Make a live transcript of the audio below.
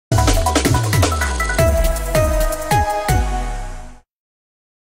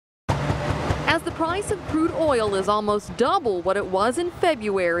price of crude oil is almost double what it was in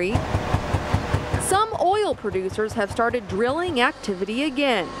February, some oil producers have started drilling activity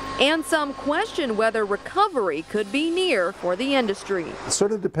again, and some question whether recovery could be near for the industry. It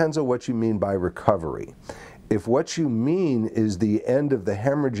sort of depends on what you mean by recovery. If what you mean is the end of the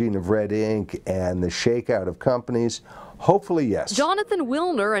hemorrhaging of red ink and the shakeout of companies, hopefully, yes. Jonathan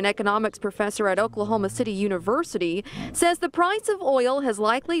Wilner, an economics professor at Oklahoma City University, says the price of oil has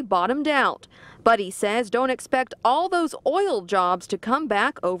likely bottomed out. But he says don't expect all those oil jobs to come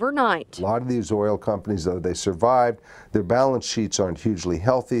back overnight. A lot of these oil companies, though they survived, their balance sheets aren't hugely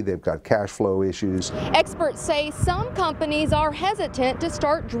healthy. They've got cash flow issues. Experts say some companies are hesitant to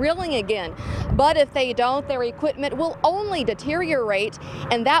start drilling again. But if they don't, their equipment will only deteriorate,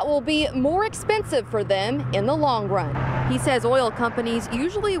 and that will be more expensive for them in the long run. He says oil companies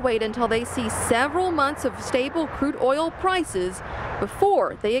usually wait until they see several months of stable crude oil prices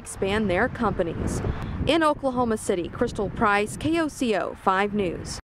before they expand their companies. In Oklahoma City, Crystal Price, KOCO 5 News.